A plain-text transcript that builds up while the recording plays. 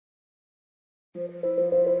I'm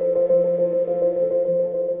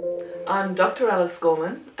Dr. Alice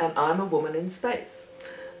Gorman and I'm a woman in space.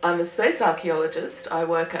 I'm a space archaeologist. I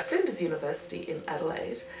work at Flinders University in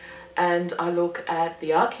Adelaide and I look at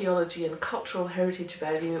the archaeology and cultural heritage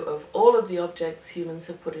value of all of the objects humans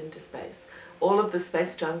have put into space. All of the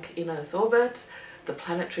space junk in Earth orbit, the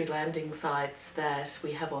planetary landing sites that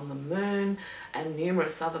we have on the moon and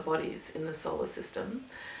numerous other bodies in the solar system.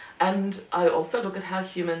 And I also look at how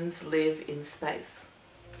humans live in space.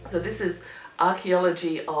 So this is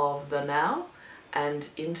archaeology of the now and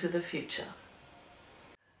into the future.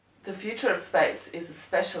 The future of space is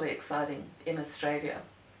especially exciting in Australia.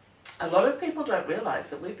 A lot of people don't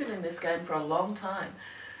realise that we've been in this game for a long time.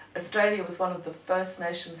 Australia was one of the first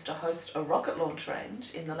nations to host a rocket launch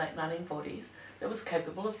range in the late 1940s that was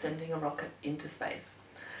capable of sending a rocket into space.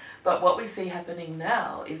 But what we see happening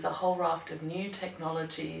now is a whole raft of new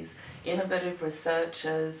technologies, innovative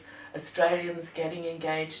researchers, Australians getting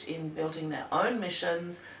engaged in building their own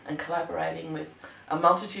missions and collaborating with a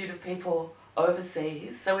multitude of people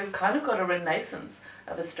overseas. So we've kind of got a renaissance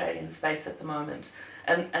of Australian space at the moment.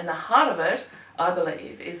 And the heart of it, I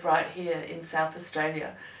believe, is right here in South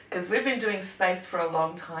Australia, because we've been doing space for a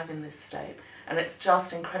long time in this state. And it's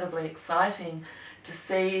just incredibly exciting to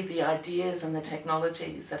see the ideas and the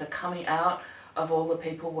technologies that are coming out of all the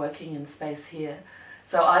people working in space here.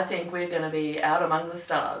 So I think we're going to be out among the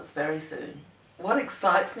stars very soon. What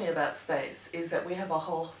excites me about space is that we have a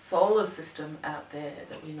whole solar system out there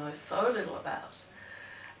that we know so little about.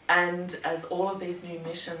 And as all of these new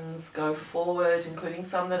missions go forward, including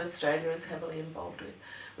some that Australia is heavily involved with,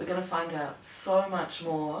 we're going to find out so much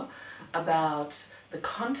more about the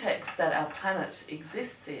context that our planet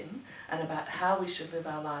exists in and about how we should live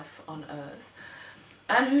our life on Earth.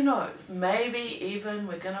 And who knows, maybe even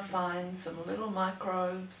we're going to find some little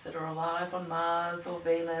microbes that are alive on Mars or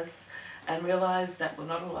Venus and realise that we're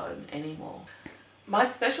not alone anymore. My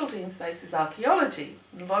specialty in space is archaeology.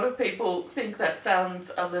 A lot of people think that sounds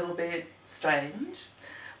a little bit strange,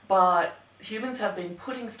 but humans have been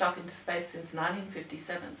putting stuff into space since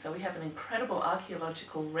 1957, so we have an incredible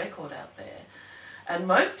archaeological record out there. And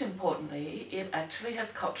most importantly, it actually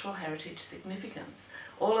has cultural heritage significance.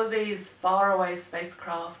 All of these faraway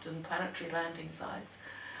spacecraft and planetary landing sites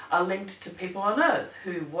are linked to people on Earth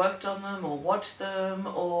who worked on them or watched them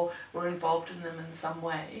or were involved in them in some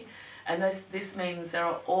way. And this means there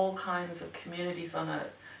are all kinds of communities on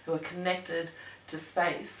Earth who are connected to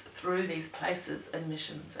space through these places and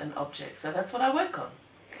missions and objects. So that's what I work on.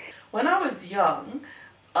 When I was young,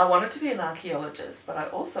 I wanted to be an archaeologist, but I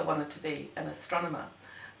also wanted to be an astronomer.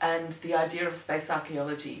 And the idea of space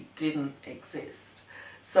archaeology didn't exist.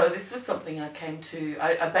 So this was something I came to.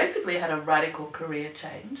 I basically had a radical career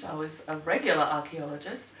change. I was a regular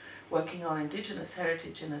archaeologist working on Indigenous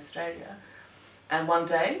heritage in Australia. And one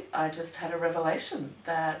day I just had a revelation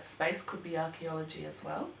that space could be archaeology as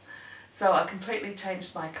well. So I completely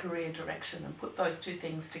changed my career direction and put those two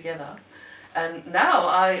things together. And now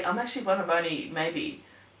I'm actually one of only maybe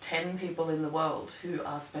 10 people in the world who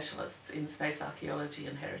are specialists in space archaeology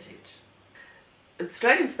and heritage. The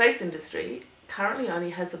Australian space industry currently only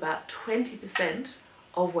has about 20%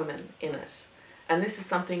 of women in it. And this is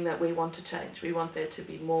something that we want to change. We want there to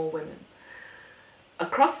be more women.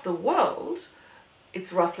 Across the world,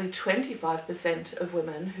 it's roughly 25% of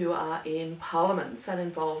women who are in parliaments and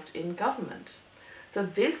involved in government. So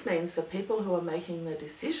this means the people who are making the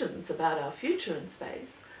decisions about our future in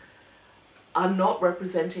space are not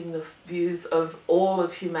representing the views of all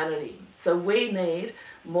of humanity. So we need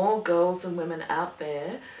more girls and women out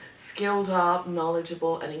there, skilled up,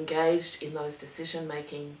 knowledgeable and engaged in those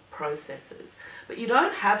decision-making processes. But you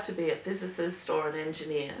don't have to be a physicist or an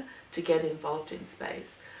engineer to get involved in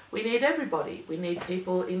space. We need everybody. We need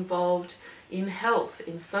people involved in health,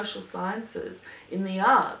 in social sciences, in the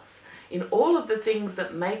arts, in all of the things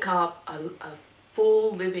that make up a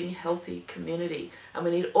full, living, healthy community. And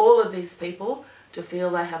we need all of these people to feel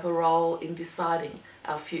they have a role in deciding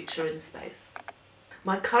our future in space.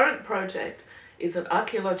 My current project is an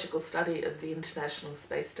archaeological study of the International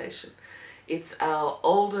Space Station. It's our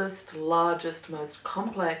oldest, largest, most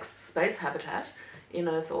complex space habitat in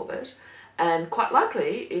Earth orbit. And quite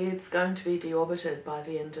likely it's going to be deorbited by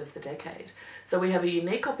the end of the decade. So we have a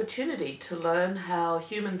unique opportunity to learn how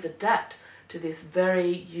humans adapt to this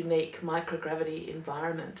very unique microgravity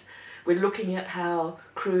environment. We're looking at how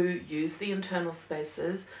crew use the internal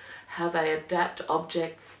spaces, how they adapt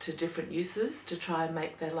objects to different uses to try and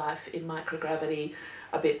make their life in microgravity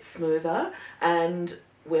a bit smoother. And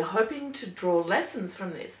we're hoping to draw lessons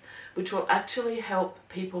from this, which will actually help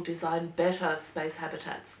people design better space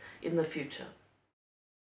habitats in the future.